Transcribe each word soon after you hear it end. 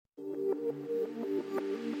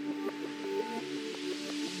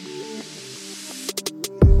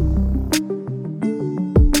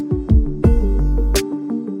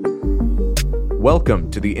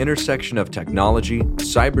Welcome to the intersection of technology,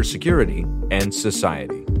 cybersecurity, and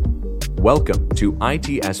society. Welcome to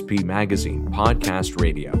ITSP Magazine Podcast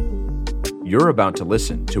Radio. You're about to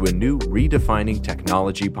listen to a new Redefining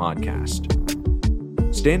Technology podcast.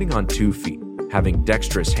 Standing on 2 feet, having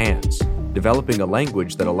dexterous hands, developing a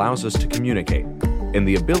language that allows us to communicate, and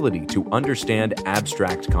the ability to understand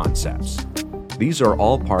abstract concepts. These are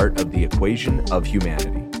all part of the equation of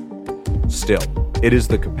humanity. Still, it is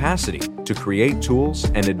the capacity to create tools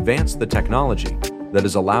and advance the technology that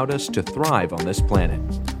has allowed us to thrive on this planet,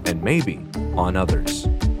 and maybe on others.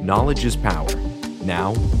 Knowledge is power,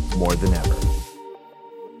 now more than ever.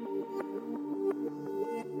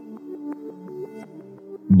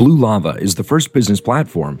 Blue Lava is the first business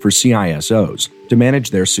platform for CISOs to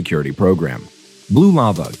manage their security program. Blue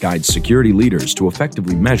Lava guides security leaders to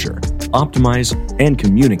effectively measure, optimize, and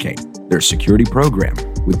communicate their security program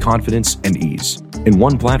with confidence and ease in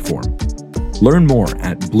one platform. Learn more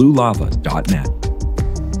at bluelava.net.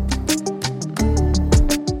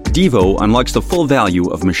 Devo unlocks the full value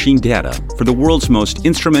of machine data for the world's most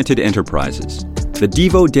instrumented enterprises. The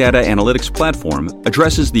Devo Data Analytics Platform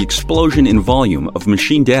addresses the explosion in volume of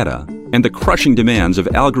machine data and the crushing demands of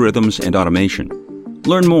algorithms and automation.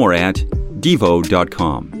 Learn more at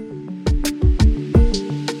devo.com.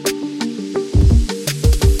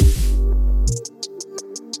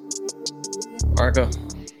 Marco,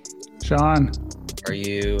 Sean, are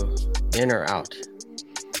you in or out?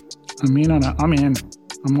 I'm in.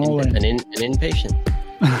 I'm all in. An inpatient?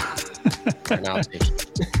 Or an outpatient?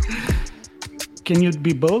 Can you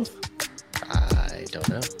be both? I don't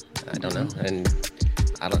know. And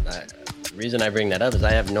the reason I bring that up is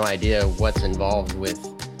I have no idea what's involved with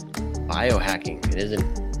biohacking. Is it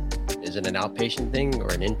an outpatient thing or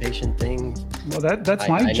an inpatient thing? Well, that's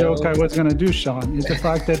my joke I was going to do, Sean, is the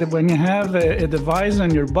fact that when you have a device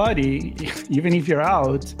on your body, even if you're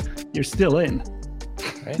out, you're still in.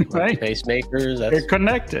 Right? Right? Pacemakers. They're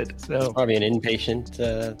connected. So Probably an inpatient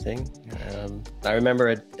thing. I remember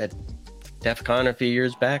at DEF CON a few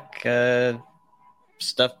years back,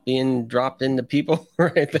 stuff being dropped into people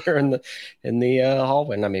right there in the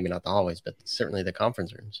hallway. Maybe not the hallways, but certainly the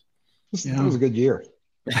conference rooms. It was a good year.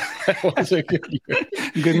 It was a good year.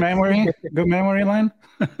 Good memory, Len?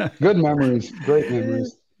 Good memories. Great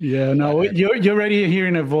memories. Yeah, no, you're already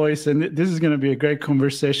hearing a voice, and this is going to be a great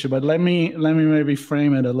conversation. But let me maybe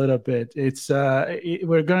frame it a little bit. It's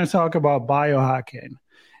we're going to talk about biohacking,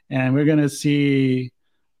 and we're going to see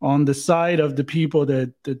on the side of the people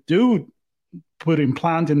that do put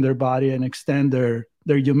implant in their body and extend their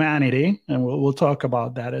humanity, and we'll talk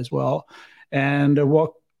about that as well, and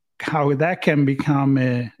how that can become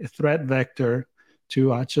a threat vector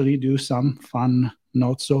to actually do some fun,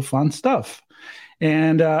 not so fun stuff.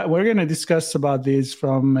 And we're going to discuss about this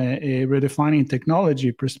from a redefining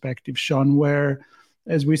technology perspective, Sean, where,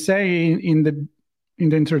 as we say in the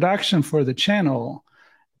introduction for the channel,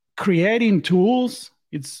 creating tools,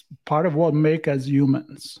 it's part of what make us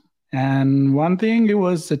humans. And one thing, it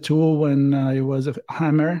was a tool when it was a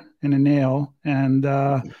hammer and a nail. And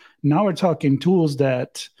now we're talking tools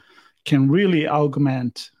that can really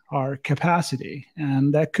augment our capacity.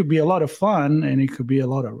 And that could be a lot of fun, and it could be a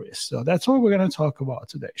lot of risk. So that's what we're going to talk about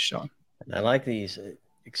today, Sean. I like these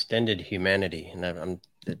extended humanity. And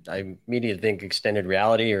I immediately think extended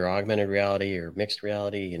reality or augmented reality or mixed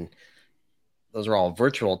reality. And those are all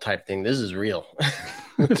virtual type thing. This is real.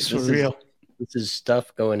 This is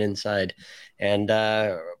stuff going inside. And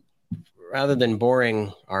rather than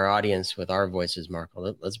boring our audience with our voices,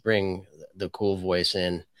 Marco, let's bring the cool voice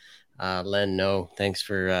in. Len, thanks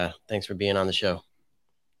for being on the show.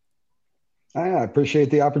 I appreciate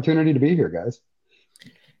the opportunity to be here, guys.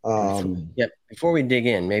 Before we dig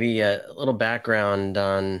in, maybe a little background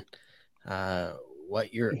on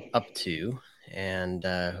what you're up to and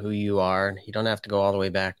who you are. You don't have to go all the way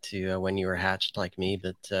back to when you were hatched like me,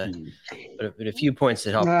 but a few points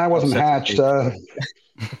that help. I wasn't hatched. I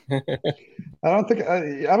don't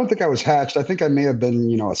think I was hatched. I think I may have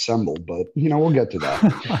been, assembled, but we'll get to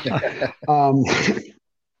that.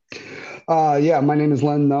 My name is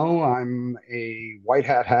Len No. I'm a white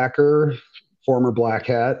hat hacker, former black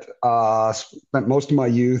hat. Spent most of my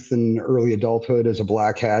youth and early adulthood as a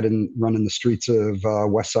black hat and running the streets of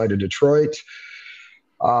west side of Detroit.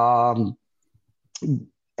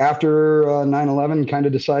 after 9/11, kind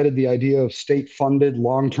of decided the idea of state-funded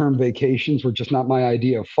long-term vacations were just not my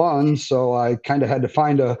idea of fun. So I kind of had to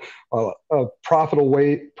find a profitable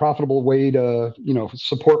way to,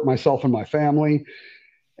 support myself and my family.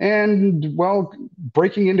 And well,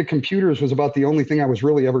 breaking into computers was about the only thing I was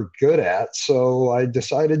really ever good at. So I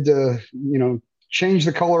decided to, change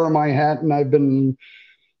the color of my hat, and I've been,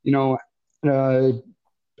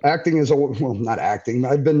 acting as not acting.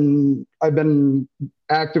 I've been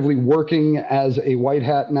actively working as a white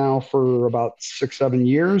hat now for about 6-7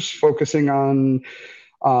 years, focusing on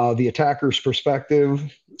the attacker's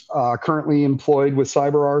perspective. Currently employed with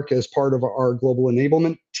CyberArk as part of our global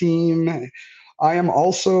enablement team. I am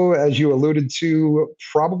also, as you alluded to,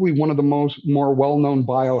 probably one of the more well-known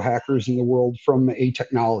biohackers in the world from a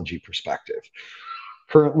technology perspective.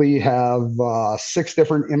 Currently have 6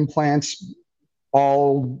 different implants,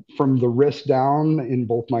 all from the wrist down in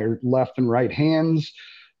both my left and right hands,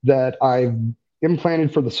 that I've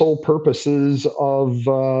implanted for the sole purposes of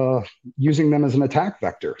using them as an attack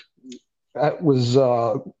vector. That was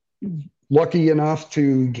lucky enough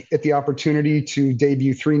to get the opportunity to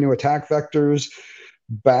debut 3 new attack vectors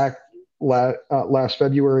back last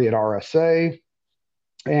February at RSA.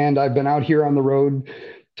 And I've been out here on the road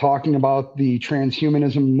talking about the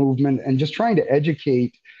transhumanism movement and just trying to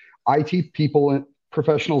educate IT people and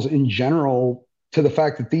professionals in general to the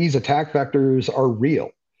fact that these attack vectors are real.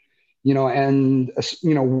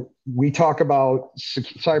 We talk about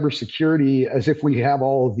cybersecurity as if we have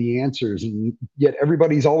all of the answers, and yet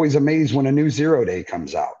everybody's always amazed when a new 0-day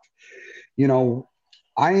comes out.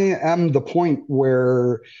 I am the point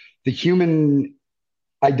where the human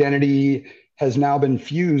identity has now been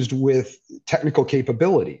fused with technical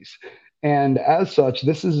capabilities. And as such,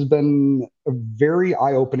 this has been very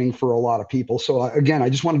eye-opening for a lot of people. So again, I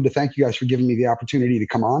just wanted to thank you guys for giving me the opportunity to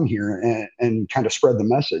come on here and kind of spread the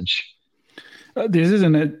message. This is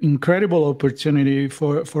an incredible opportunity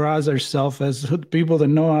for us ourselves, as people that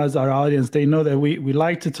know us, our audience. They know that we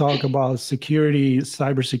like to talk about security,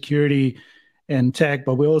 cybersecurity, and tech,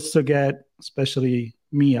 but we also get, especially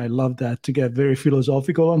me, I love that, to get very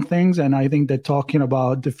philosophical on things. And I think that talking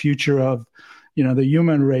about the future of the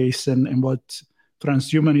human race and what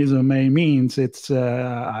transhumanism means,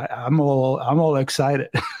 I'm all excited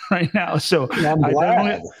right now. So I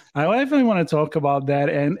definitely want to talk about that.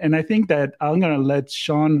 And I think that I'm going to let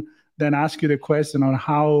Sean then ask you the question on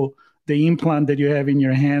how the implant that you have in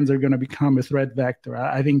your hands are going to become a threat vector.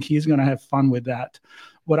 I think he's going to have fun with that.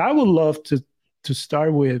 What I would love to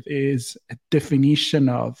start with is a definition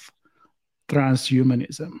of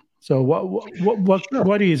transhumanism. So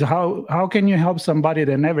what is, how can you help somebody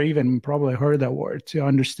that never even probably heard that word to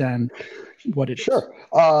understand what it is? Sure.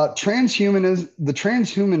 The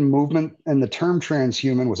transhuman movement, and the term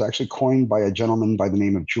transhuman was actually coined by a gentleman by the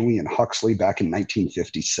name of Julian Huxley back in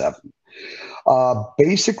 1957.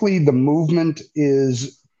 Basically, the movement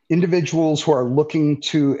is individuals who are looking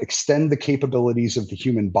to extend the capabilities of the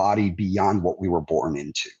human body beyond what we were born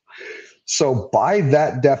into. So by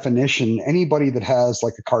that definition, anybody that has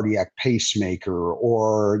like a cardiac pacemaker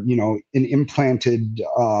or, an implanted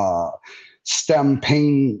stem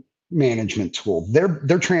pain management tool, they're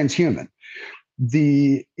transhuman.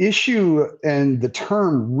 The issue and the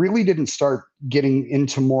term really didn't start getting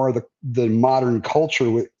into more of the modern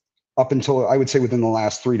culture up until, I would say, within the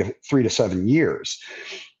last 3 to 7 years.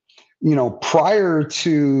 Prior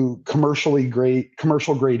to commercial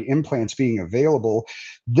grade implants being available,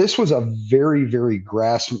 this was a very, very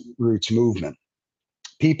grassroots movement.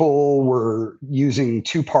 People were using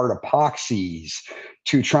 2-part epoxies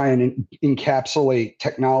to try and encapsulate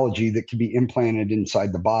technology that could be implanted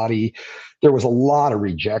inside the body. There was a lot of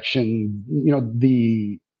rejection.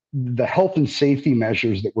 The health and safety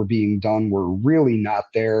measures that were being done were really not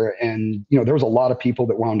there. And, there was a lot of people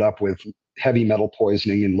that wound up with heavy metal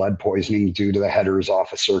poisoning and lead poisoning due to the headers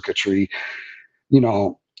off of circuitry,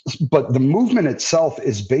 but the movement itself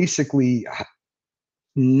is basically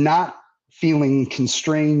not feeling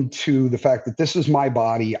constrained to the fact that this is my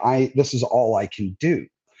body. This is all I can do.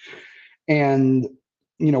 And,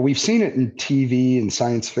 we've seen it in TV and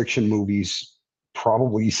science fiction movies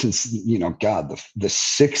probably since, the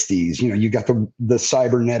 60s. You got the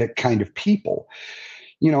cybernetic kind of people,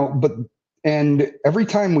 and every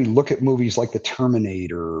time we look at movies like The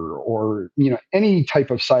Terminator or, any type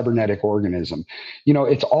of cybernetic organism,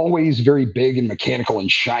 it's always very big and mechanical and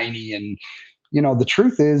shiny. And, the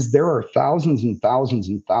truth is there are thousands and thousands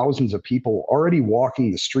and thousands of people already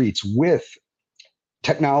walking the streets with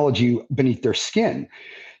technology beneath their skin.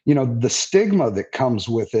 The stigma that comes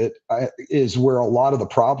with it is where a lot of the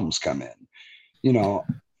problems come in.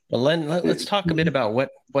 Well, Len, let's talk a bit about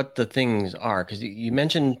what the things are, because you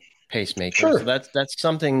mentioned pacemaker. Sure. So that's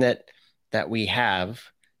something that we have,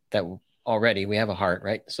 that already we have a heart,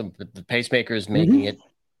 right? So the pacemaker is making it a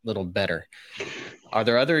little better. Are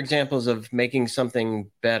there other examples of making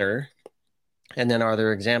something better? And then are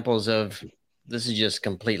there examples of this is just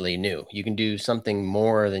completely new? You can do something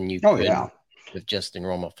more than you could with just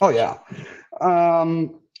enrollment. Oh, yeah.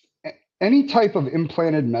 Any type of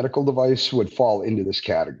implanted medical device would fall into this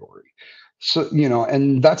category. So,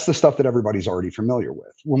 and that's the stuff that everybody's already familiar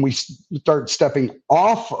with. When we start stepping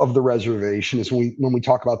off of the reservation is when we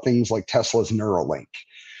talk about things like Tesla's Neuralink,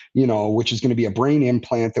 which is going to be a brain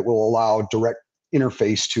implant that will allow direct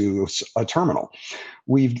interface to a terminal.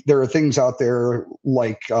 There are things out there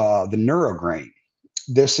like the NeuroGrain.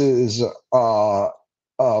 This is a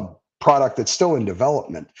product that's still in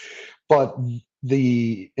development, but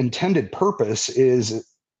the intended purpose is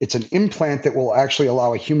it's an implant that will actually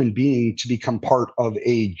allow a human being to become part of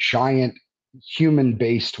a giant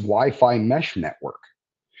human-based Wi-Fi mesh network.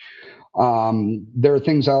 There are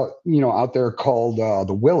things out there called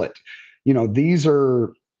the Willet. These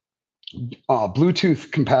are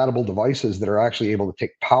Bluetooth compatible devices that are actually able to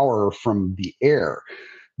take power from the air.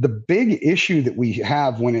 The big issue that we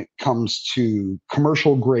have when it comes to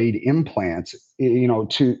commercial grade implants,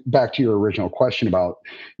 back to your original question about,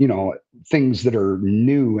 things that are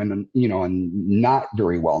new and not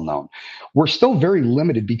very well known, we're still very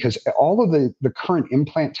limited because all of the current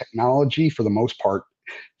implant technology, for the most part,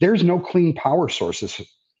 there's no clean power sources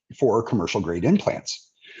for commercial grade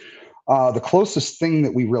implants. The closest thing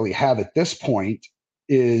that we really have at this point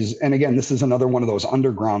is, and again, this is another one of those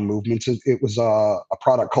underground movements. It was a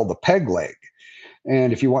product called the Peg Leg,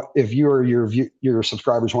 and if you or your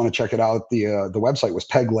subscribers want to check it out, the website was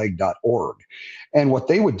pegleg.org. And what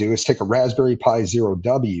they would do is take a Raspberry Pi Zero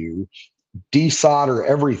W, desolder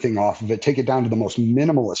everything off of it, take it down to the most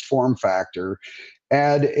minimalist form factor,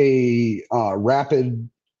 add a rapid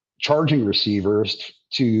charging receivers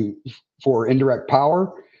for indirect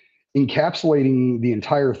power, encapsulating the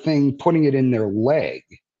entire thing, putting it in their leg,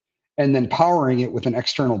 and then powering it with an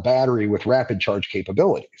external battery with rapid charge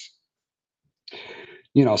capabilities.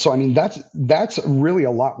 So I mean, that's really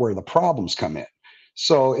a lot where the problems come in.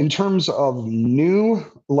 So in terms of new,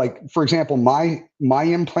 like, for example, my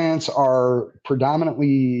implants are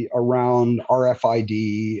predominantly around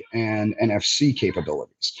RFID and NFC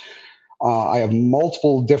capabilities. I have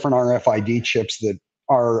multiple different RFID chips that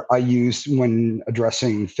I use when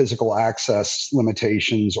addressing physical access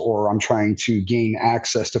limitations, or I'm trying to gain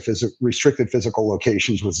access to restricted physical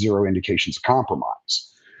locations with zero indications of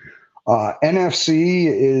compromise. NFC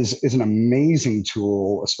is an amazing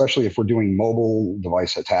tool, especially if we're doing mobile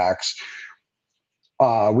device attacks.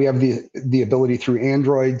 We have the ability through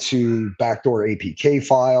Android to backdoor APK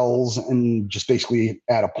files and just basically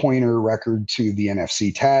add a pointer record to the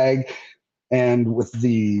NFC tag. And with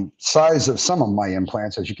the size of some of my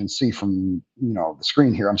implants, as you can see from the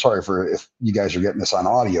screen here, I'm sorry if you guys are getting this on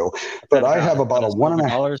audio, but I have about a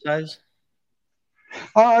 $1.5 size.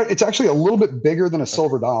 It's actually a little bit bigger than a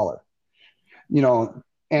silver dollar,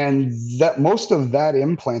 and that most of that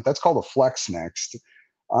implant, that's called a Flex Next.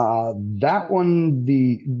 That one,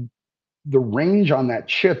 the range on that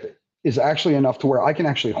chip is actually enough to where I can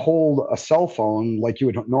actually hold a cell phone like you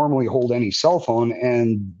would normally hold any cell phone,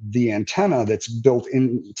 and the antenna that's built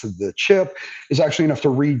into the chip is actually enough to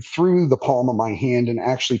read through the palm of my hand and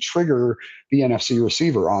actually trigger the NFC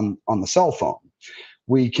receiver on the cell phone.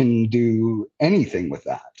 We can do anything with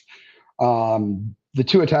that. The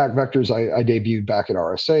two attack vectors I debuted back at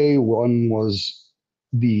RSA, one was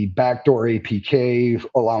the backdoor APK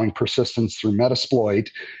allowing persistence through Metasploit,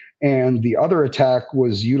 and the other attack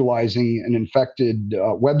was utilizing an infected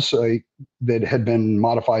website that had been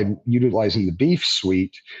modified utilizing the Beef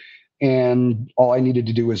suite. And all I needed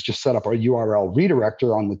to do was just set up a URL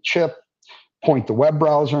redirector on the chip, point the web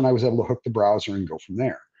browser, and I was able to hook the browser and go from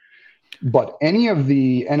there. But any of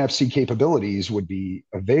the NFC capabilities would be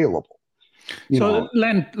available.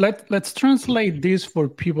 Len, let's translate this for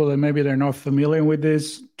people that maybe they're not familiar with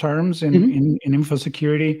these terms in info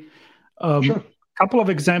security. Sure. Couple of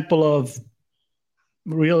example of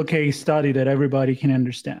real case study that everybody can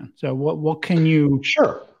understand. So what can you?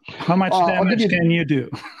 Sure. How much damage can you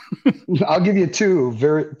do? I'll give you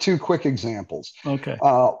two quick examples. Okay.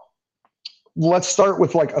 Let's start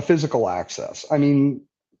with like a physical access. I mean,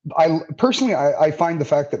 I personally find the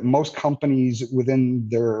fact that most companies within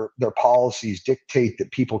their policies dictate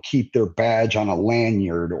that people keep their badge on a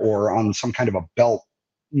lanyard or on some kind of a belt,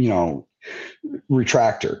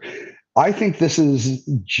 retractor. I think this is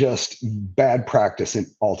just bad practice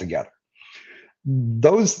altogether.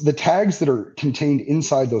 the tags that are contained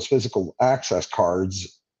inside those physical access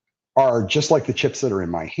cards are just like the chips that are in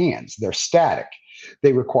my hands. They're static.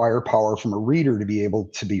 They require power from a reader to be able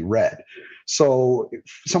to be read. So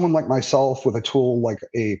someone like myself with a tool like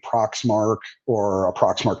a Proxmark or a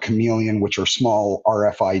Proxmark Chameleon, which are small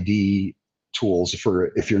RFID tools if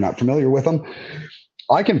you're not familiar with them,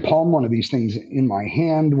 I can palm one of these things in my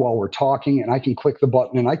hand while we're talking, and I can click the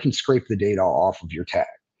button and I can scrape the data off of your tag.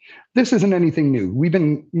 This isn't anything new. We've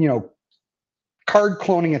been, card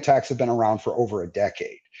cloning attacks have been around for over a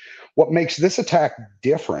decade. What makes this attack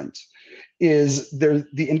different is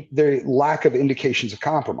the lack of indications of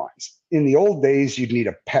compromise. In the old days, you'd need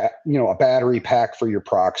a battery pack for your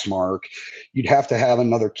Proxmark. You'd have to have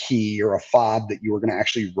another key or a fob that you were going to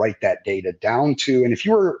actually write that data down to. And if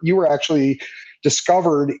you were actually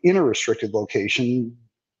discovered in a restricted location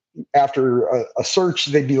after a search,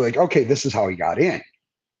 they'd be like, okay, this is how he got in.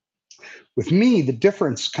 With me, the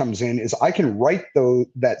difference comes in is I can write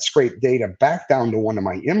that scraped data back down to one of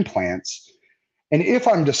my implants. And if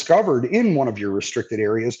I'm discovered in one of your restricted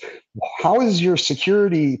areas, how is your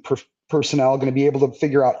security personnel going to be able to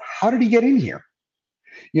figure out how did he get in here?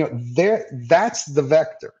 That's the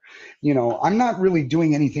vector. I'm not really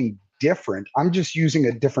doing anything different. I'm just using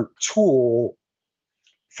a different tool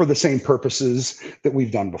for the same purposes that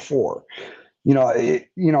we've done before.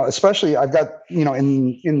 Especially I've got,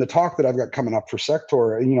 in the talk that I've got coming up for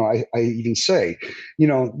Sector, I even say,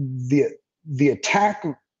 the attack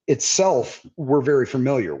itself, we're very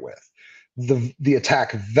familiar with. The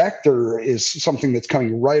attack vector is something that's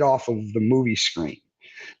coming right off of the movie screen.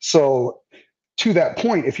 So to that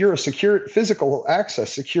point, if you're a physical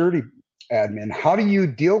access security admin, how do you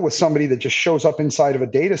deal with somebody that just shows up inside of a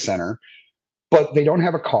data center, but they don't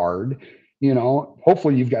have a card?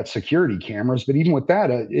 Hopefully you've got security cameras, but even with that,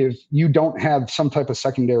 if you don't have some type of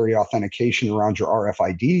secondary authentication around your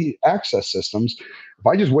RFID access systems, if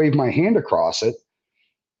I just wave my hand across it,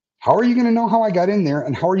 how are you going to know how I got in there,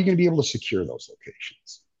 and how are you going to be able to secure those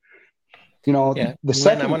locations? The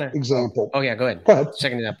second example. Oh yeah, go ahead. Go ahead.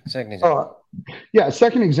 Second example.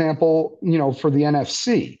 Second example, for the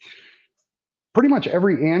NFC. Pretty much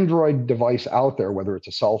every Android device out there, whether it's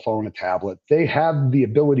a cell phone, a tablet, they have the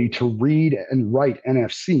ability to read and write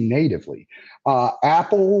NFC natively.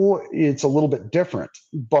 Apple, it's a little bit different,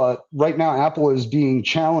 but right now Apple is being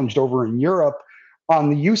challenged over in Europe on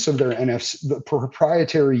the use of their NFC, the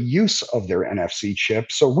proprietary use of their NFC chip.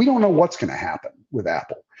 So we don't know what's going to happen with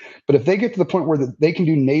Apple. But if they get to the point where they can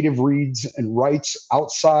do native reads and writes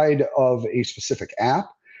outside of a specific app,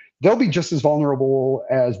 they'll be just as vulnerable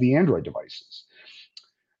as the Android devices.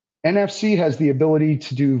 NFC has the ability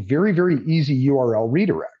to do very, very easy URL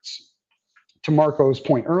redirects. To Marco's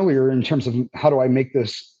point earlier, in terms of how do I make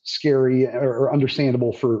this scary or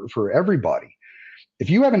understandable for everybody, if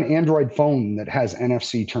you have an Android phone that has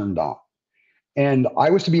NFC turned on, and I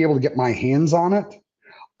was to be able to get my hands on it,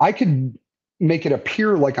 I could make it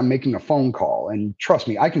appear like I'm making a phone call. And trust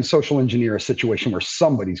me, I can social engineer a situation where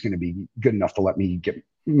somebody's going to be good enough to let me get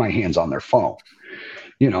my hands on their phone.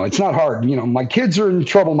 It's not hard. My kids are in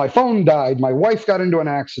trouble. My phone died. My wife got into an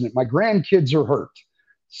accident. My grandkids are hurt.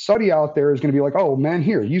 Somebody out there is going to be like, oh man,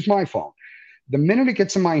 here, use my phone. The minute it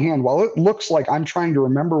gets in my hand, while it looks like I'm trying to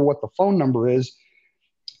remember what the phone number is,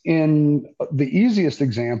 in the easiest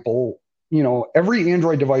example, every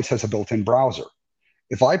Android device has a built-in browser.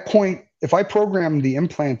 If I program the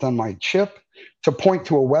implant on my chip to point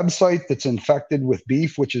to a website that's infected with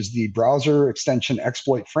Beef, which is the browser extension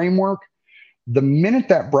exploit framework, the minute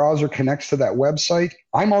that browser connects to that website,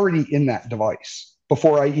 I'm already in that device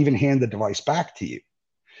before I even hand the device back to you.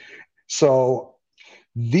 So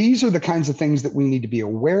these are the kinds of things that we need to be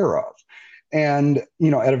aware of. And,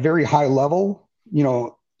 at a very high level,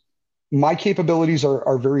 my capabilities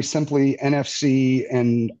are very simply NFC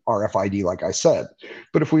and RFID, like I said.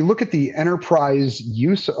 But if we look at the enterprise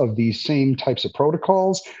use of these same types of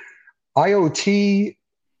protocols, IoT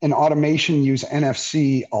and automation use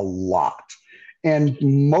NFC a lot. And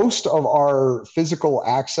most of our physical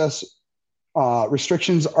access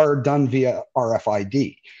restrictions are done via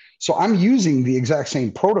RFID. So I'm using the exact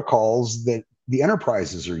same protocols that the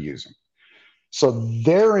enterprises are using. So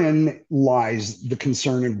therein lies the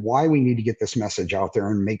concern and why we need to get this message out there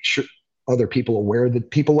and make sure other people aware that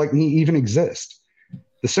people like me even exist.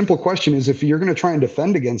 The simple question is, if you're going to try and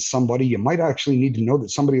defend against somebody, you might actually need to know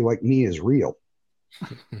that somebody like me is real.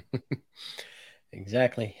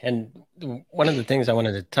 Exactly. And one of the things I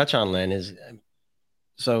wanted to touch on, Len, is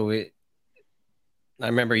I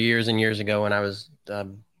remember years and years ago when I was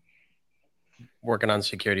working on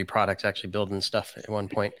security products, actually building stuff at one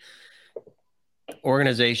point,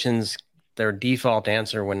 organizations their default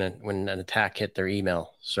answer when an attack hit their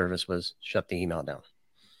email service was shut the email down,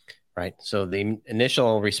 right? So the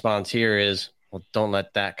initial response here is, well, don't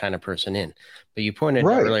let that kind of person in. But you pointed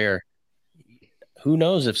out earlier, who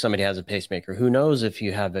knows if somebody has a pacemaker? Who knows if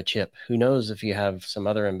you have a chip? Who knows if you have some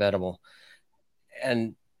other embeddable?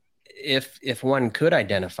 And if one could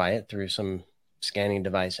identify it through some scanning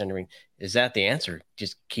device entering, is that the answer?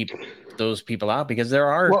 Just keep those people out, because there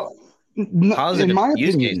are positive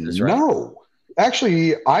use cases, right? No,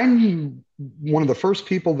 actually, I'm one of the first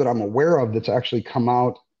people that I'm aware of that's actually come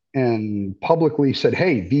out and publicly said,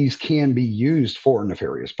 hey, these can be used for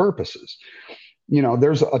nefarious purposes. You know,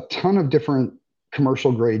 there's a ton of different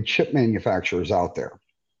commercial grade chip manufacturers out there.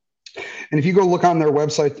 And if you go look on their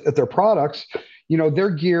website at their products, you know, they're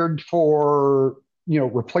geared for, you know,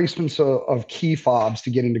 replacements of key fobs to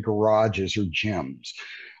get into garages or gyms.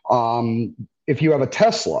 If you have a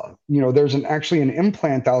Tesla, you know, there's actually an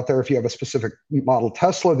implant out there, if you have a specific model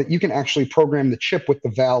Tesla, that you can actually program the chip with the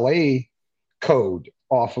valet code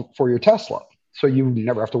for your Tesla. So you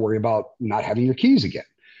never have to worry about not having your keys again.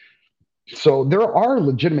 So there are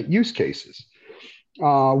legitimate use cases.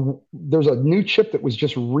 There's a new chip that was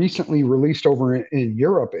just recently released over in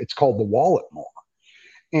Europe. It's called the Wallet More.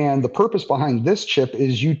 And the purpose behind this chip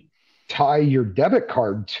is you tie your debit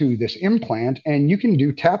card to this implant, and you can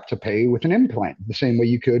do tap to pay with an implant the same way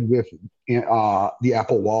you could with the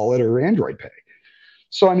Apple Wallet or Android Pay.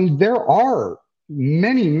 So, I mean, there are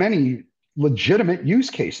many, many legitimate use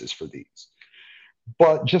cases for these.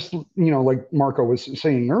 But just, you know, like Marco was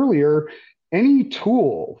saying earlier, any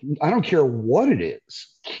tool, I don't care what it is,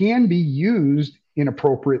 can be used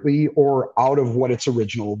inappropriately or out of what its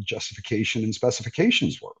original justification and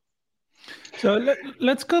specifications were. So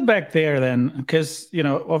let's go back there then, because, you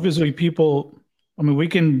know, obviously people, I mean, we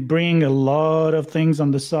can bring a lot of things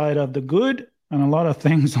on the side of the good and a lot of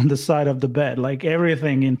things on the side of the bad, like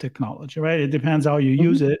everything in technology, right? It depends how you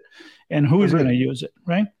use it and who's going to use it,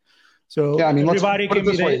 right? So yeah, I mean, everybody let's put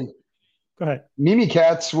it this way. Go ahead.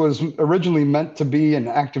 Mimikatz was originally meant to be an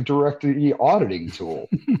Active Directory auditing tool.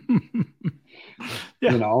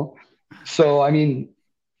 Yeah. You know, so I mean,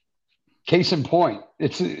 case in point,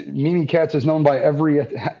 Mimikatz is known by every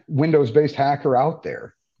Windows-based hacker out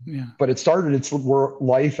there. Yeah. But it started its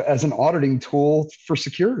life as an auditing tool for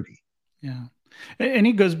security. Yeah, and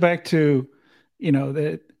it goes back to, you know,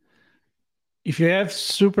 that if you have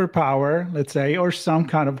superpower, let's say, or some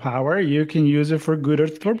kind of power, you can use it for good or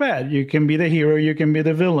for bad. You can be the hero, you can be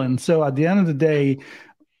the villain. So at the end of the day,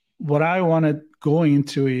 what I want to go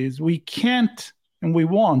into is we can't, and we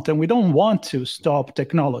won't, and we don't want to stop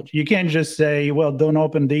technology. You can't just say, well, don't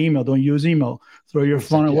open the email, don't use email, throw your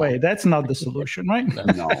phone away. That's not the solution, right?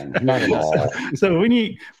 No, not at all. So we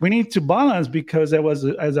need to balance, because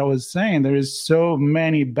as I was saying, there is so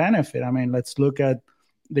many benefits. I mean, let's look at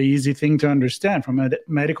the easy thing to understand from a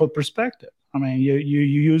medical perspective. I mean, you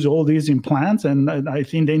use all these implants, and I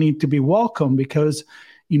think they need to be welcome, because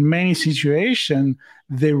in many situations,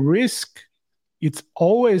 the risk, it's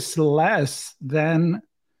always less than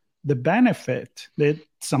the benefit that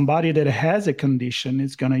somebody that has a condition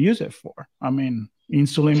is going to use it for. I mean,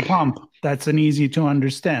 insulin pump, that's an easy to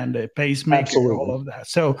understand, a pacemaker, Absolutely. all of that.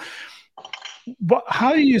 So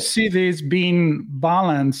how do you see this being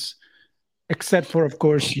balanced, except for, of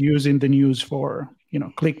course, using the news for, you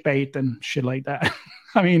know, clickbait and shit like that?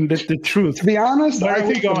 I mean, the truth. To be honest, Where I are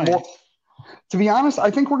we think going?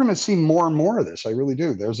 I think we're going to see more and more of this. I really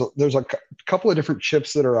do. There's a couple of different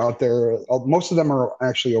chips that are out there. Most of them are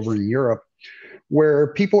actually over in Europe, where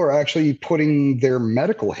people are actually putting their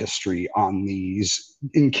medical history on these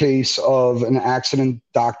in case of an accident.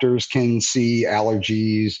 Doctors can see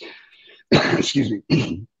allergies, excuse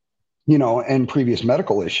me, you know, and previous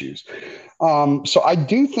medical issues. So I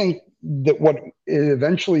do think that what it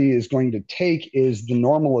eventually is going to take is the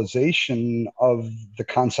normalization of the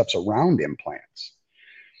concepts around implants.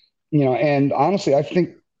 You know, and honestly, I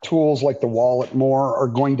think tools like the Wallet More are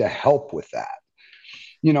going to help with that.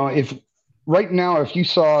 You know, if right now, if you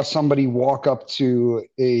saw somebody walk up to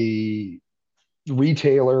a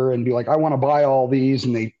retailer and be like, I want to buy all these,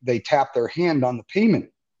 and they tap their hand on the payment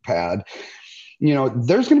pad, you know,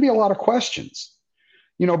 there's going to be a lot of questions.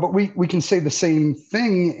 You know, but we can say the same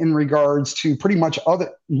thing in regards to pretty much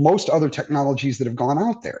most other technologies that have gone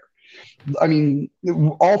out there. I mean,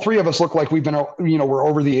 all three of us look like we've been, you know, we're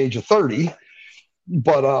over the age of 30.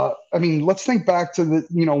 But I mean, let's think back to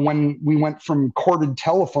when we went from corded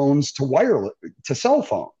telephones to wireless to cell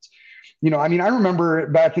phones. You know, I mean, I remember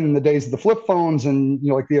back in the days of the flip phones and, you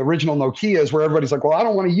know, like the original Nokias, where everybody's like, well, I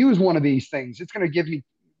don't want to use one of these things. It's going to give me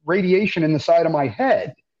radiation in the side of my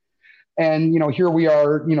head. And, here we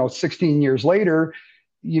are, 16 years later,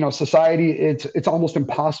 society, it's almost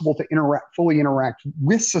impossible to fully interact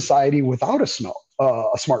with society without a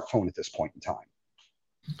smartphone at this point in time.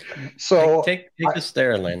 So take us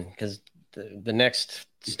there, Len, because the next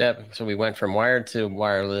step, so we went from wired to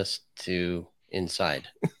wireless to inside.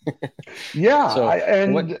 Yeah. So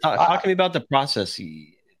talk to me about the process.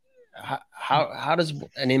 How does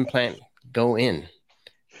an implant go in?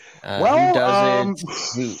 Who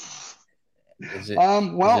does it? Is it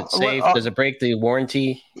safe? Does it break the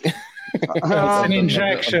warranty? It's an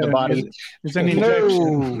injection. The body. It's an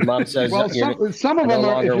injection. No. Mom says, some of them no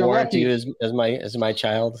are, longer warrant you as my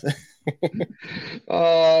child.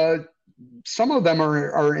 Some of them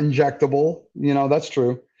are injectable. That's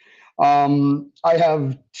true. I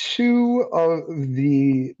have 2 of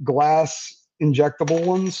the glass injectable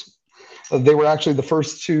ones. They were actually the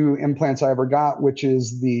first 2 implants I ever got, which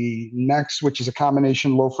is the Next, which is a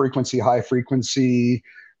combination low frequency, high frequency,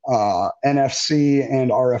 NFC and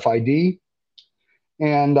RFID.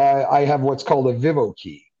 And I have what's called a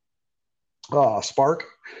VivoKey Spark.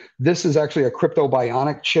 This is actually a crypto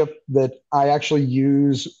bionic chip that I actually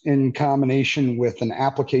use in combination with an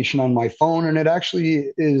application on my phone. And it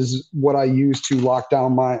actually is what I use to lock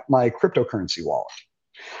down my cryptocurrency wallet.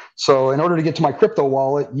 So in order to get to my crypto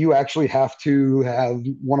wallet, you actually have to have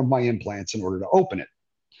one of my implants in order to open it.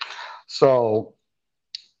 So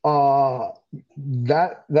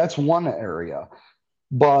that's one area,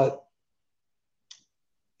 but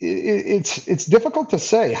it's difficult to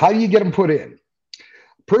say. How do you get them put in?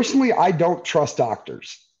 Personally, I don't trust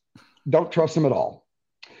doctors. Don't trust them at all.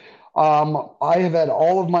 I have had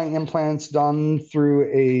all of my implants done through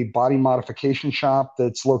a body modification shop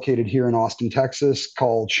that's located here in Austin, Texas,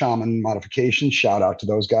 called Shaman Modification. Shout out to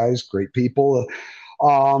those guys, great people.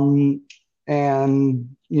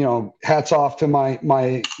 And hats off to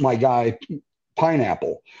my guy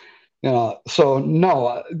Pineapple. So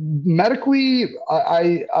no, medically,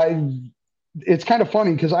 it's kind of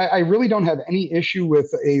funny because I really don't have any issue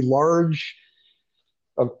with a large,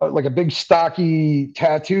 like a big stocky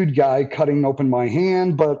tattooed guy cutting open my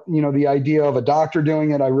hand, but the idea of a doctor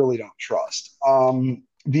doing it, I really don't trust.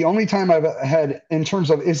 The only time I've had, in terms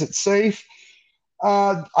of is it safe,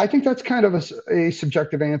 I think that's kind of a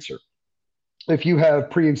subjective answer. If you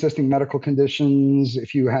have pre-existing medical conditions,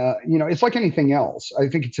 if you have, it's like anything else. I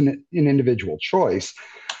think it's an individual choice.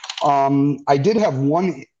 I did have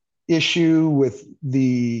one issue with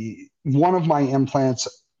one of my implants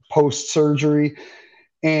post-surgery,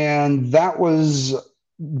 and that was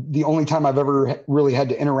the only time I've ever really had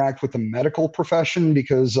to interact with the medical profession,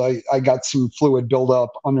 because I got some fluid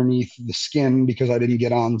buildup underneath the skin because I didn't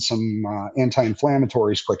get on some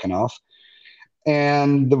anti-inflammatories quick enough.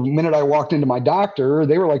 And the minute I walked into my doctor,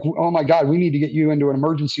 they were like, "Oh my God, we need to get you into an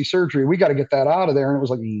emergency surgery. We got to get that out of there." And it was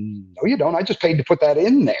like, "No, you don't. I just paid to put that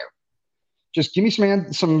in there. Just give me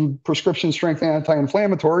some prescription strength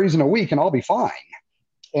anti-inflammatories in a week and I'll be fine."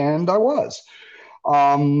 And I was.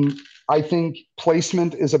 I think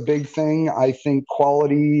placement is a big thing. I think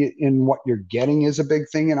quality in what you're getting is a big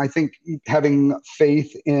thing. And I think having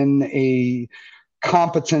faith in a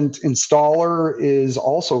competent installer is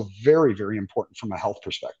also very, very important from a health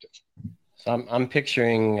perspective. So I'm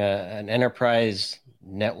picturing an enterprise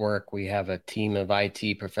network. We have a team of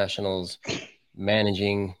IT professionals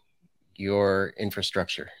managing your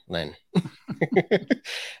infrastructure, Len.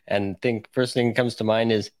 And first thing that comes to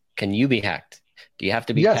mind is, can you be hacked? Do you have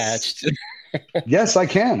to be patched? Yes, I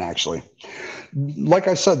can actually. Like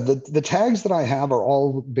I said, the tags that I have are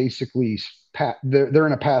all basically they're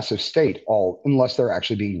in a passive state, unless they're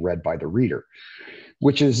actually being read by the reader,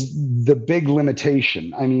 which is the big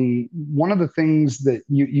limitation. I mean, one of the things that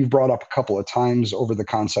you've brought up a couple of times over the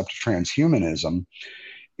concept of transhumanism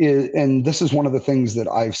is, and this is one of the things that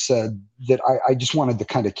I've said that I just wanted to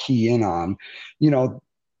kind of key in on,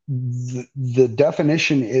 the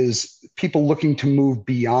definition is people looking to move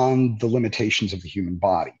beyond the limitations of the human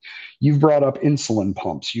body. You've brought up insulin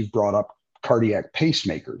pumps. You've brought up cardiac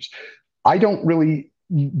pacemakers. I don't really,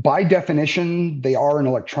 by definition, they are an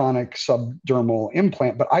electronic subdermal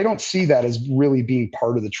implant, but I don't see that as really being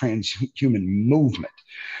part of the transhuman movement,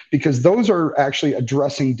 because those are actually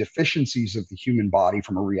addressing deficiencies of the human body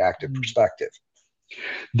from a reactive perspective.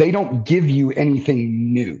 They don't give you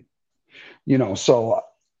anything new, so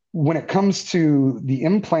when it comes to the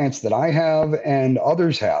implants that I have and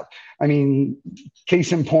others have, I mean,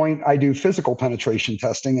 case in point, I do physical penetration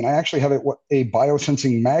testing, and I actually have a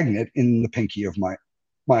biosensing magnet in the pinky of my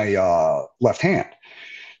left hand.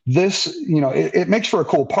 This, it makes for a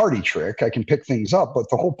cool party trick. I can pick things up, but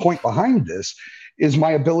the whole point behind this is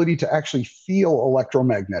my ability to actually feel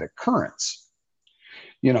electromagnetic currents.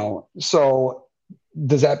 So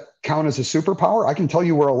does that count as a superpower? I can tell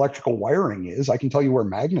you where electrical wiring is. I can tell you where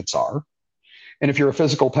magnets are. And if you're a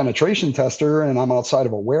physical penetration tester and I'm outside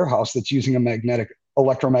of a warehouse that's using a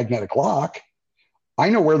electromagnetic lock, I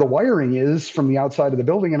know where the wiring is from the outside of the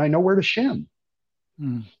building and I know where to shim.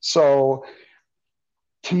 So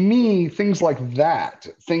to me, things like that,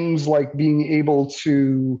 things like being able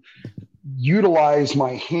to utilize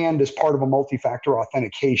my hand as part of a multi-factor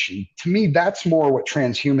authentication, to me, that's more what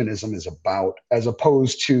transhumanism is about, as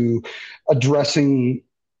opposed to addressing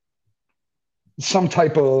some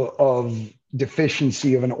type of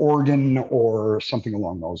deficiency of an organ or something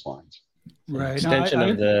along those lines. Right. Extension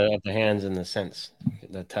of the hands in the sense,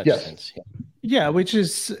 the touch sense. Yeah, which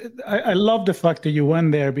is, I love the fact that you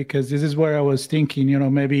went there, because this is where I was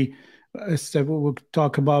thinking, maybe we'll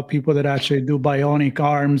talk about people that actually do bionic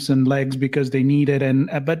arms and legs because they need it.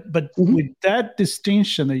 But with that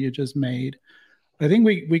distinction that you just made, I think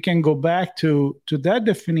we can go back to that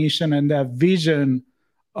definition and that vision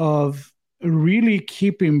of really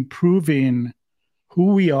keep improving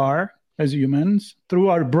who we are as humans through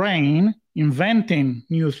our brain, inventing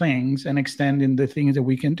new things and extending the things that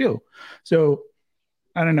we can do. So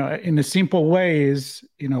I don't know, in a simple way is,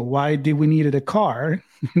 why did we need a car,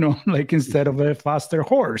 like instead of a faster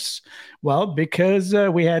horse? Well, because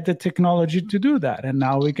we had the technology to do that. And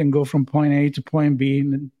now we can go from point A to point B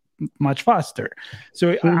much faster.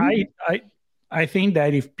 So I think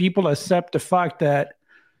that if people accept the fact that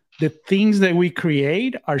the things that we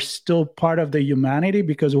create are still part of the humanity,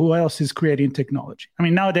 because who else is creating technology? I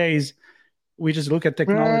mean, nowadays we just look at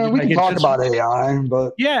technology. We can talk about AI,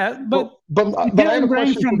 but but I have a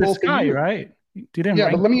question from the sky, right?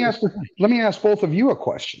 But let me ask both of you a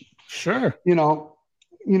question. Sure.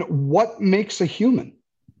 What makes a human?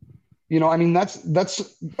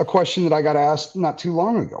 That's a question that I got asked not too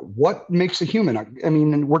long ago. What makes a human? I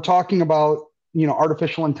mean, we're talking about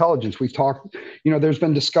artificial intelligence. We've talked, there's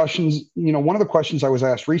been discussions, one of the questions I was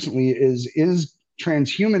asked recently is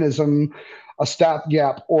transhumanism a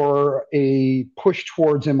stopgap or a push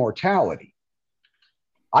towards immortality?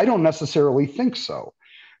 I don't necessarily think so.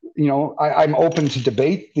 I'm open to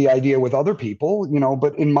debate the idea with other people,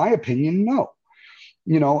 but in my opinion, no.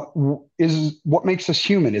 Is what makes us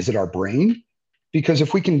human? Is it our brain? Because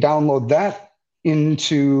if we can download that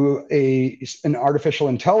into an artificial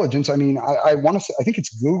intelligence, I mean, I want to say, I think it's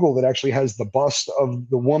Google that actually has the bust of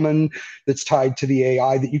the woman that's tied to the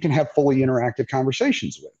AI that you can have fully interactive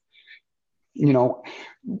conversations with.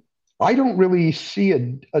 I don't really see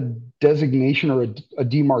a designation or a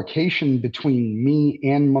demarcation between me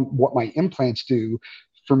and what my implants do.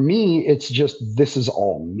 For me, it's just, this is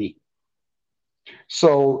all me.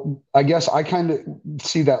 So I guess I kind of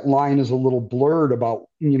see that line as a little blurred about,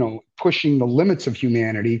 pushing the limits of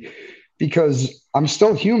humanity, because I'm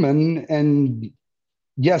still human. And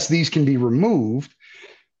yes, these can be removed,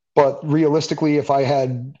 but realistically, if I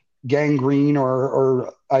had gangrene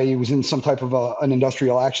or I was in some type of an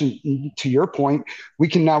industrial action, to your point, we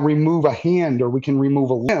can now remove a hand or we can remove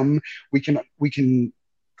a limb. We can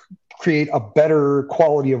create a better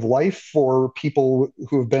quality of life for people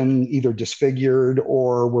who have been either disfigured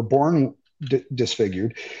or were born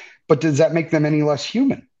disfigured. But does that make them any less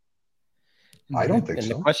human? I don't think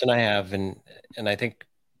so. And the question I have, and I think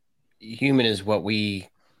human is what we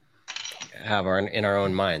have in our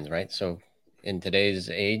own minds, right? So in today's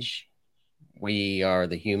age, we are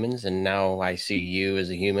the humans, and now I see you as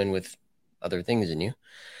a human with other things in you.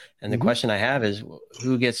 And the question I have is,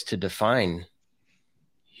 who gets to define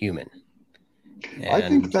human? And I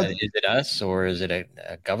think that is it us, or is it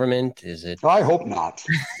a government? Is it? I hope not.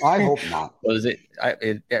 I hope not. Well,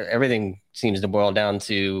 everything seems to boil down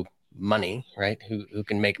to money, right? Who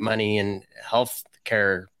can make money, and health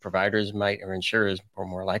care providers or insurers, or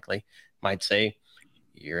more likely, might say,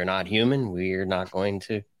 you're not human. We're not going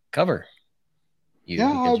to cover you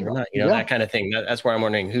because you're not. That kind of thing. That's where I'm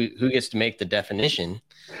wondering who gets to make the definition.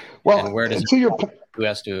 Well, and where does who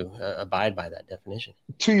has to abide by that definition?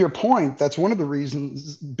 To your point, that's one of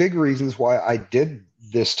the big reasons why I did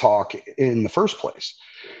this talk in the first place.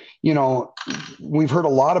 We've heard a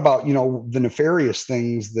lot about, the nefarious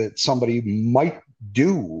things that somebody might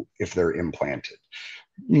do if they're implanted,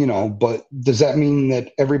 but does that mean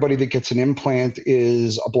that everybody that gets an implant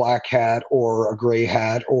is a black hat or a gray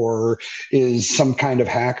hat or is some kind of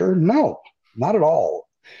hacker? No, not at all.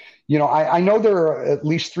 I know there are at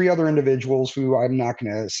least 3 other individuals who I'm not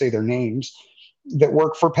going to say their names, that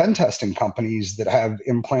work for pen testing companies that have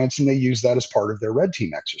implants, and they use that as part of their red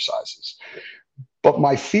team exercises. But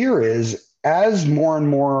my fear is, as more and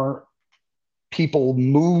more people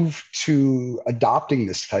move to adopting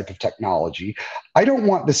this type of technology, I don't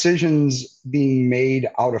want decisions being made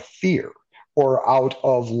out of fear or out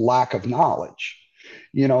of lack of knowledge.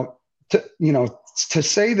 To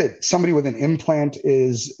say that somebody with an implant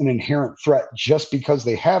is an inherent threat just because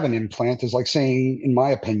they have an implant is like saying, in my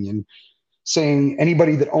opinion, saying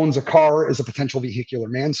anybody that owns a car is a potential vehicular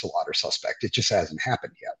manslaughter suspect. It just hasn't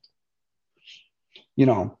happened yet.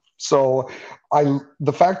 So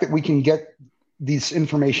the fact that we can get this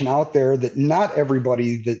information out there, that not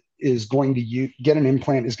everybody that is going to get an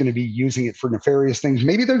implant is going to be using it for nefarious things.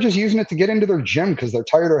 Maybe they're just using it to get into their gym because they're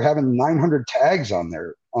tired of having 900 tags on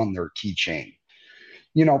their keychain.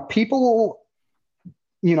 People,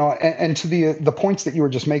 and to the points that you were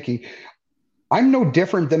just making, I'm no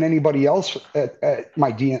different than anybody else at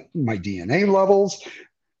my DNA levels.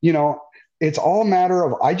 It's all a matter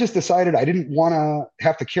of, I just decided I didn't want to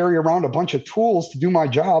have to carry around a bunch of tools to do my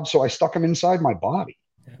job, so I stuck them inside my body.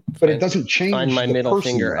 But it doesn't change find my the middle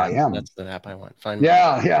person finger that I am. That's the app I want.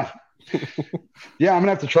 Yeah. Yeah, I'm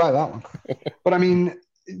gonna have to try that one. But I mean,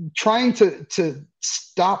 trying to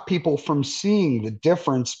stop people from seeing the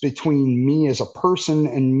difference between me as a person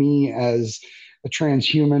and me as a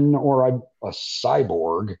transhuman or a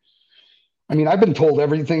cyborg. I mean, I've been told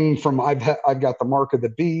everything from I've got the mark of the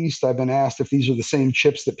beast. I've been asked if these are the same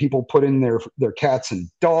chips that people put in their cats and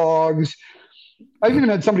dogs. I've even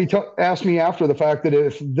had somebody ask me after the fact that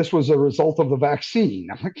if this was a result of the vaccine.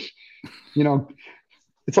 I'm like,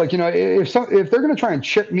 it's like, if they're going to try and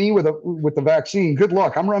chip me with the vaccine, good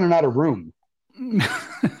luck. I'm running out of room.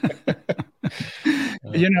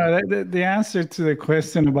 The answer to the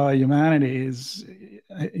question about humanity is,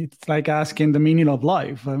 it's like asking the meaning of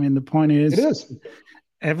life. I mean, the point is, it is.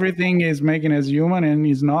 Everything is making us human and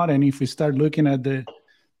is not. And if we start looking at the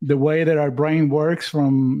way that our brain works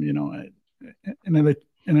from,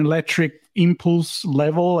 an electric impulse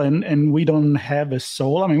level, and we don't have a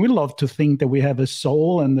soul. I mean, we love to think that we have a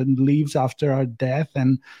soul and then leaves after our death,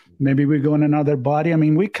 and maybe we go in another body. I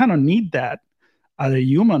mean, we kind of need that at a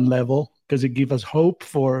human level, because it gives us hope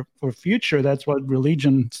for future. That's what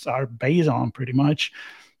religions are based on, pretty much.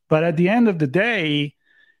 But at the end of the day,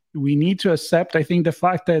 we need to accept, I think, the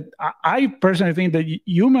fact that I personally think that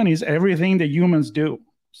human is everything that humans do.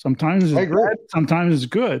 Sometimes it's bad, sometimes it's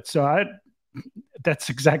good. So that's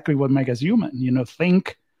exactly what makes us human.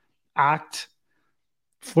 Think, act,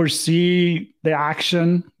 foresee the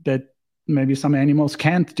action that maybe some animals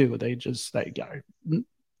can't do. They just are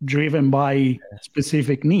driven by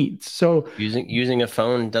specific needs. So using a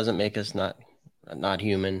phone doesn't make us not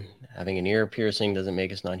human. Having an ear piercing doesn't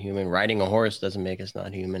make us not human. Riding a horse doesn't make us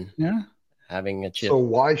not human. Yeah. Having a chip. So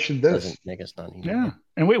why should this doesn't make us not human? Yeah.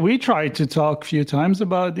 And we tried to talk a few times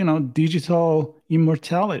about, digital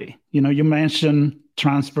immortality. You mentioned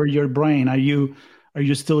transfer your brain. Are you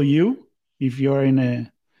still you if you're in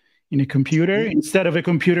a computer, instead of a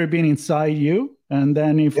computer being inside you? And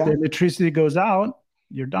then if the electricity goes out,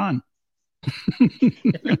 you're done.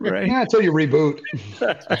 Right? Yeah, until you reboot.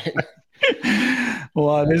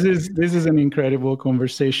 Well, this is an incredible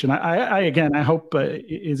conversation. I hope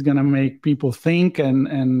it's going to make people think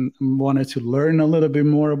and wanted to learn a little bit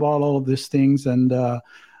more about all of these things. And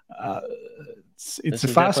it's a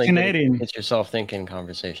fascinating. It's yourself thinking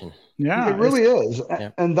conversation. Yeah, it really is.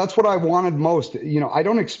 Yeah. And that's what I wanted most. I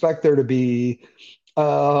don't expect there to be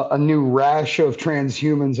a new rash of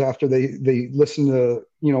transhumans after they listen to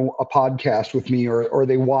a podcast with me or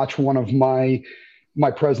they watch one of my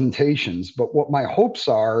presentations. But what my hopes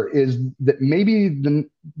are is that maybe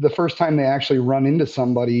the first time they actually run into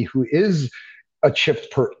somebody who is a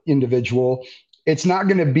chipped individual, it's not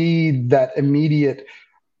going to be that immediate,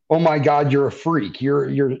 oh my God, you're a freak, you're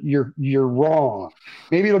wrong.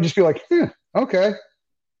 Maybe it'll just be like, okay,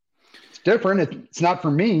 it's different, it's not for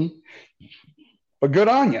me, but good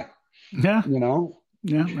on you. Yeah.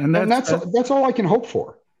 Yeah. And that's all I can hope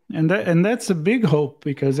for. And that's a big hope,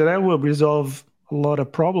 because that will resolve a lot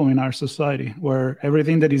of problem in our society, where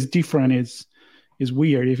everything that is different is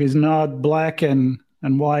weird. If it's not black and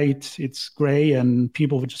white, it's gray, and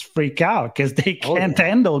people would just freak out because they can't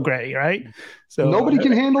handle gray, right? So nobody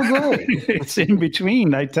can handle gray. It's in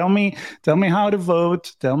between. Like, tell me how to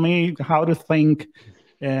vote, tell me how to think,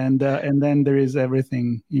 and then there is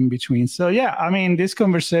everything in between. So yeah, I mean, this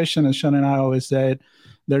conversation, as Sean and I always said,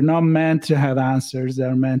 they're not meant to have answers.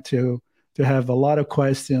 They're meant to have a lot of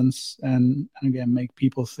questions and again, make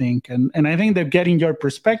people think. And I think that getting your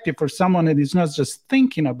perspective for someone that is not just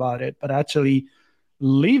thinking about it, but actually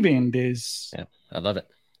living this. Yeah, I love it.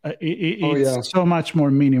 It's so much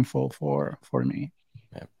more meaningful for me.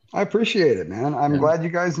 Yeah. I appreciate it, man. I'm glad you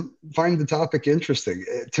guys find the topic interesting.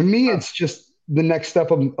 To me, it's just the next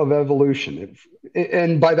step of evolution.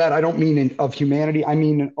 And by that, I don't mean of humanity. I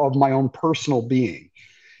mean of my own personal being.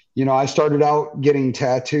 You know, I started out getting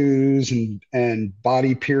tattoos and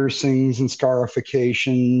body piercings and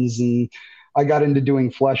scarifications, and I got into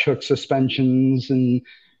doing flesh hook suspensions. And,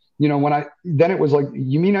 you know, then it was like,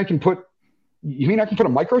 you mean I can put a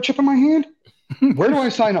microchip in my hand? Where do I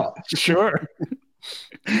sign up? Sure.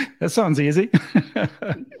 That sounds easy.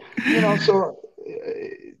 You know, so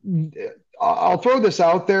I'll throw this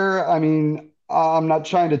out there. I mean, I'm not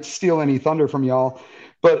trying to steal any thunder from y'all,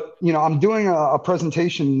 but, you know, I'm doing a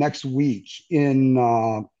presentation next week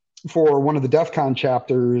for one of the DEF CON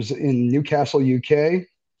chapters in Newcastle, UK,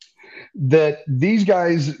 that these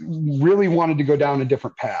guys really wanted to go down a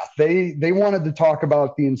different path. They wanted to talk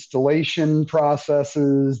about the installation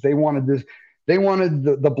processes. They wanted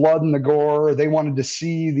the blood and the gore. They wanted to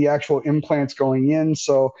see the actual implants going in.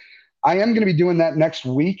 So I am going to be doing that next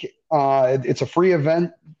week. It's a free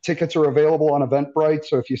event. Tickets are available on Eventbrite.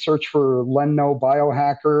 So if you search for Lenno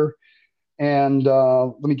Biohacker, and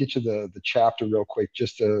let me get you the chapter real quick,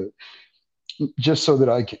 just so that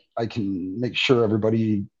I can make sure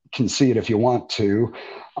everybody can see it if you want to.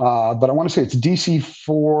 But I want to say it's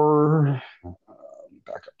DC4.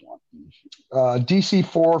 Back up one.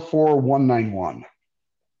 DC44191.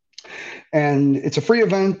 And it's a free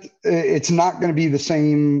event. It's not going to be the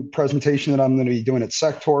same presentation that I'm going to be doing at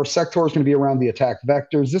Sector. Sector is going to be around the attack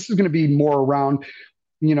vectors. This is going to be more around,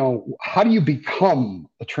 you know, how do you become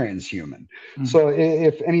a transhuman? Mm-hmm. So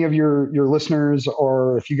if any of your listeners,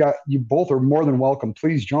 or if you both are more than welcome,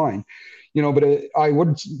 please join. You know, but I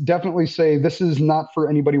would definitely say this is not for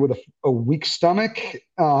anybody with a weak stomach.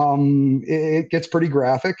 It gets pretty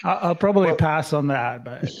graphic. I'll probably pass on that,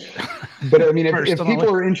 but I mean, if people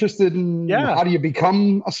are interested in how do you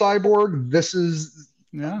become a cyborg, this is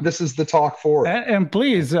the talk for it. And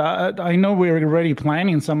please, I know we're already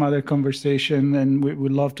planning some other conversation, and we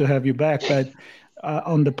would love to have you back, but.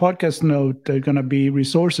 On the podcast note, there are going to be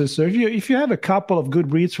resources. So if you have a couple of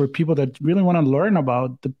good reads for people that really want to learn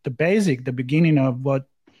about the beginning of what,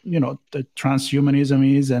 you know, the transhumanism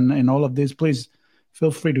is and all of this, please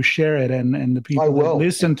feel free to share it. And the people that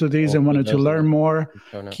listen to these and wanted to learn more,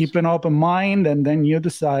 keep an open mind, and then you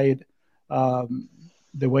decide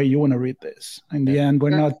the way you want to read this. In the end,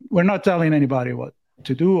 we're not telling anybody what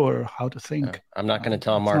to do or how to think. I'm not going to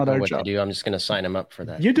tell Marco what to do. I'm just going to sign him up for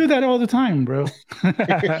that. You do that all the time, bro.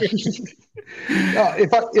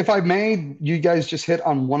 If I may, you guys just hit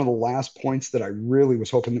on one of the last points that I really was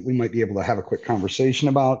hoping that we might be able to have a quick conversation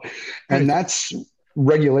about, and that's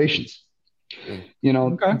regulations. You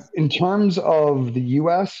know, in terms of the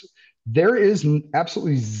U.S., there is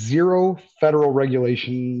absolutely zero federal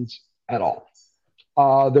regulations at all.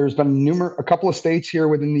 There's been a couple of states here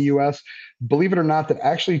within the U.S., believe it or not, that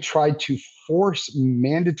actually tried to force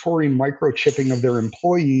mandatory microchipping of their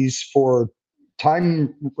employees for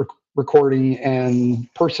time recording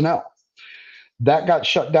and personnel. That got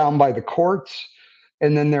shut down by the courts.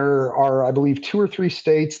 And then there are, I believe, 2 or 3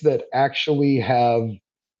 states that actually have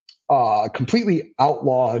completely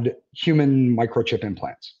outlawed human microchip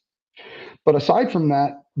implants. But aside from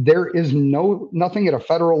that, there is nothing at a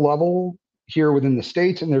federal level here within the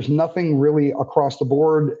states, and there's nothing really across the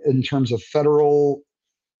board in terms of federal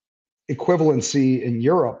equivalency in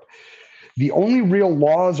Europe. The only real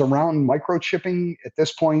laws around microchipping at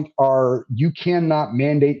this point are you cannot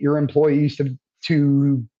mandate your employees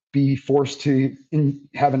to be forced to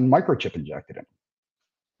have a microchip injected in.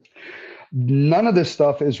 None of this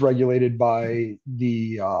stuff is regulated by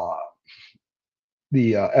the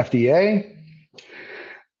FDA.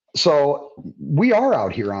 So we are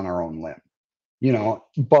out here on our own limb. You know,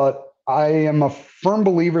 but I am a firm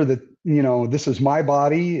believer that, you know, this is my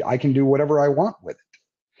body. I can do whatever I want with it,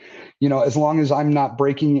 you know, as long as I'm not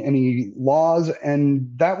breaking any laws. And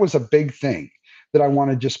that was a big thing that I want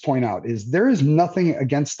to just point out is there is nothing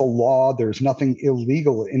against the law. There's nothing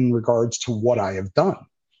illegal in regards to what I have done,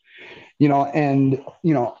 you know, and,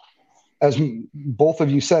 you know, as both of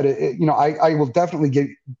you said, you know, I will definitely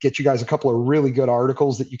get you guys a couple of really good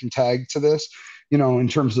articles that you can tag to this, you know, in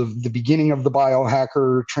terms of the beginning of the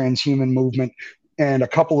biohacker transhuman movement and a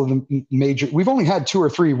couple of the major, we've only had 2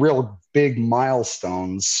 or 3 real big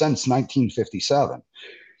milestones since 1957.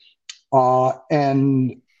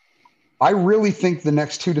 And I really think the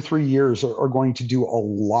next 2 to 3 years are going to do a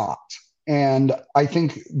lot And I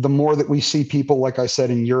think the more that we see people, like I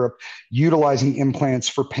said, in Europe, utilizing implants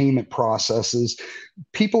for payment processes,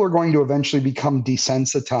 people are going to eventually become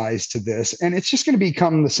desensitized to this. And it's just going to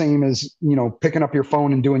become the same as, picking up your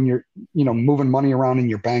phone and doing your, moving money around in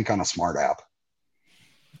your bank on a smart app.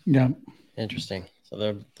 Yeah. Interesting. So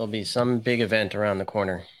there'll be some big event around the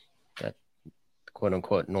corner that quote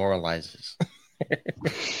unquote normalizes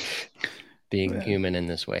being human in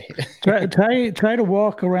this way. try to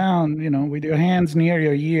walk around, with your hands near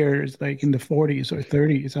your ears, like in the 40s or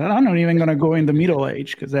 30s. I'm not even going to go in the Middle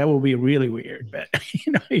Age because that will be really weird. But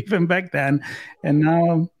even back then, and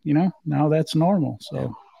now, now that's normal.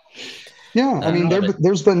 So yeah, I mean,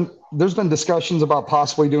 there's been discussions about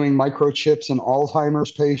possibly doing microchips in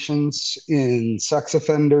Alzheimer's patients, in sex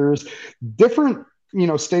offenders. Different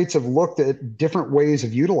states have looked at different ways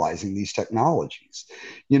of utilizing these technologies.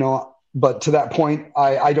 But to that point,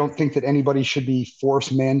 I don't think that anybody should be force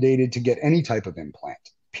mandated to get any type of implant,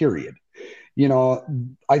 period.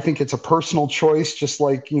 I think it's a personal choice, just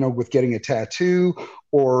like, with getting a tattoo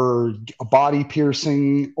or a body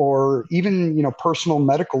piercing or even, personal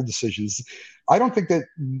medical decisions. I don't think that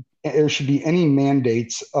there should be any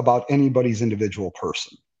mandates about anybody's individual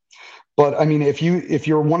person. But I mean, if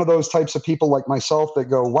you're one of those types of people like myself that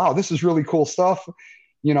go, wow, this is really cool stuff,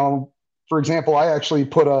 for example, I actually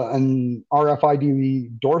put an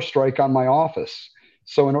RFID door strike on my office.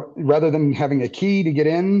 So rather than having a key to get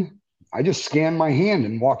in, I just scan my hand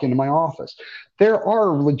and walk into my office. There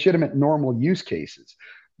are legitimate normal use cases.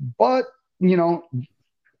 But,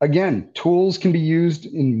 again, tools can be used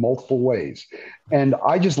in multiple ways. And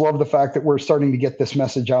I just love the fact that we're starting to get this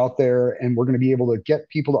message out there, and we're going to be able to get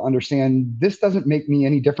people to understand this doesn't make me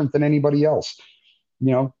any different than anybody else.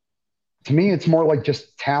 To me, it's more like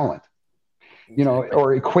just talent.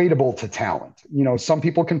 Or equatable to talent. Some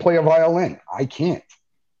people can play a violin. I can't.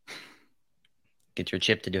 Get your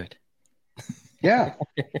chip to do it. Yeah.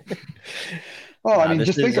 Well, I mean,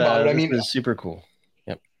 just think about it. I mean, this is super cool.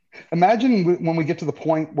 Yep. Imagine when we get to the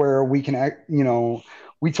point where we can act,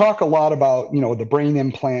 we talk a lot about, the brain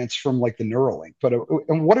implants from like the Neuralink, but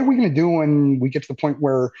and what are we going to do when we get to the point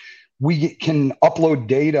where we can upload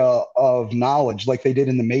data of knowledge like they did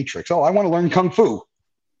in the Matrix? Oh, I want to learn Kung Fu.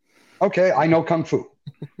 Okay, I know Kung Fu.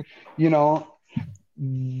 The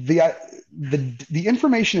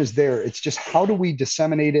information is there. It's just how do we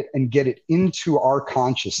disseminate it and get it into our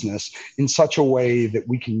consciousness in such a way that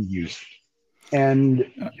we can use it.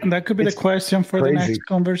 And that could be the question for the next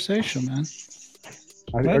conversation, man.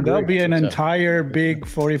 There'll be an entire big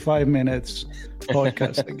 45 minutes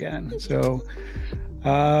podcast again. So,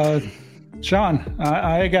 Sean,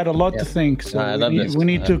 I got a lot to think. So I love this. We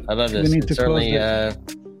need to. I love this. We need to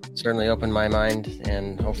certainly opened my mind,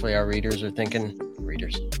 and hopefully our readers,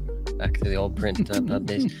 back to the old print pub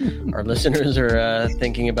days, our listeners are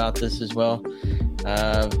thinking about this as well.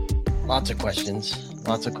 Lots of questions,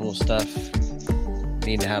 lots of cool stuff. We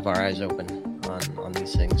need to have our eyes open on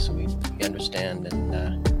these things so we understand and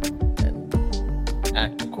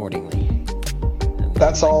act accordingly. And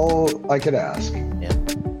that's all I could ask. Yeah,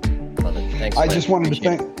 love it. Thanks. I just wanted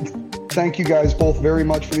to thank you guys both very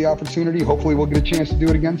much for the opportunity. Hopefully we'll get a chance to do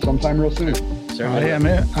it again sometime real soon.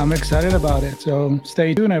 I'm excited about it. So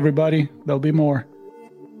stay tuned, everybody. There'll be more.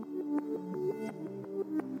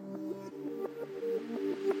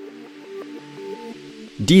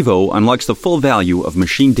 Devo unlocks the full value of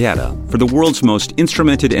machine data for the world's most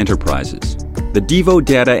instrumented enterprises. The Devo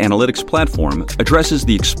Data Analytics Platform addresses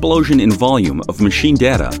the explosion in volume of machine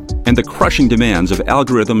data and the crushing demands of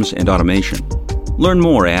algorithms and automation. Learn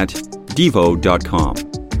more at devo.com.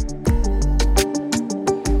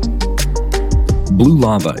 Blue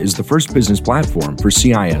Lava is the first business platform for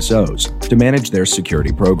CISOs to manage their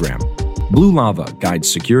security program. Blue Lava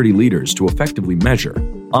guides security leaders to effectively measure,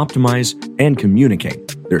 optimize, and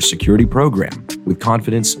communicate their security program with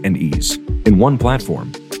confidence and ease in one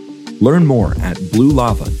platform. Learn more at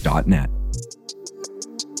bluelava.net.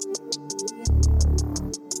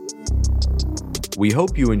 We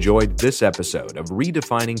hope you enjoyed this episode of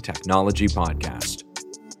Redefining Technology Podcast.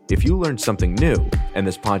 If you learned something new and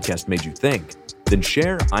this podcast made you think, then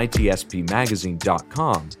share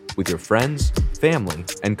itspmagazine.com with your friends, family,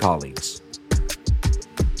 and colleagues.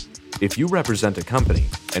 If you represent a company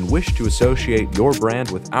and wish to associate your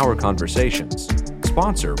brand with our conversations,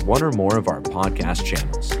 sponsor one or more of our podcast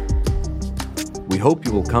channels. We hope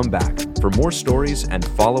you will come back for more stories and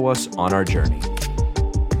follow us on our journey.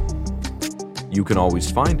 You can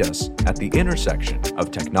always find us at the intersection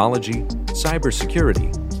of technology,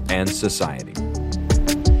 cybersecurity, and society.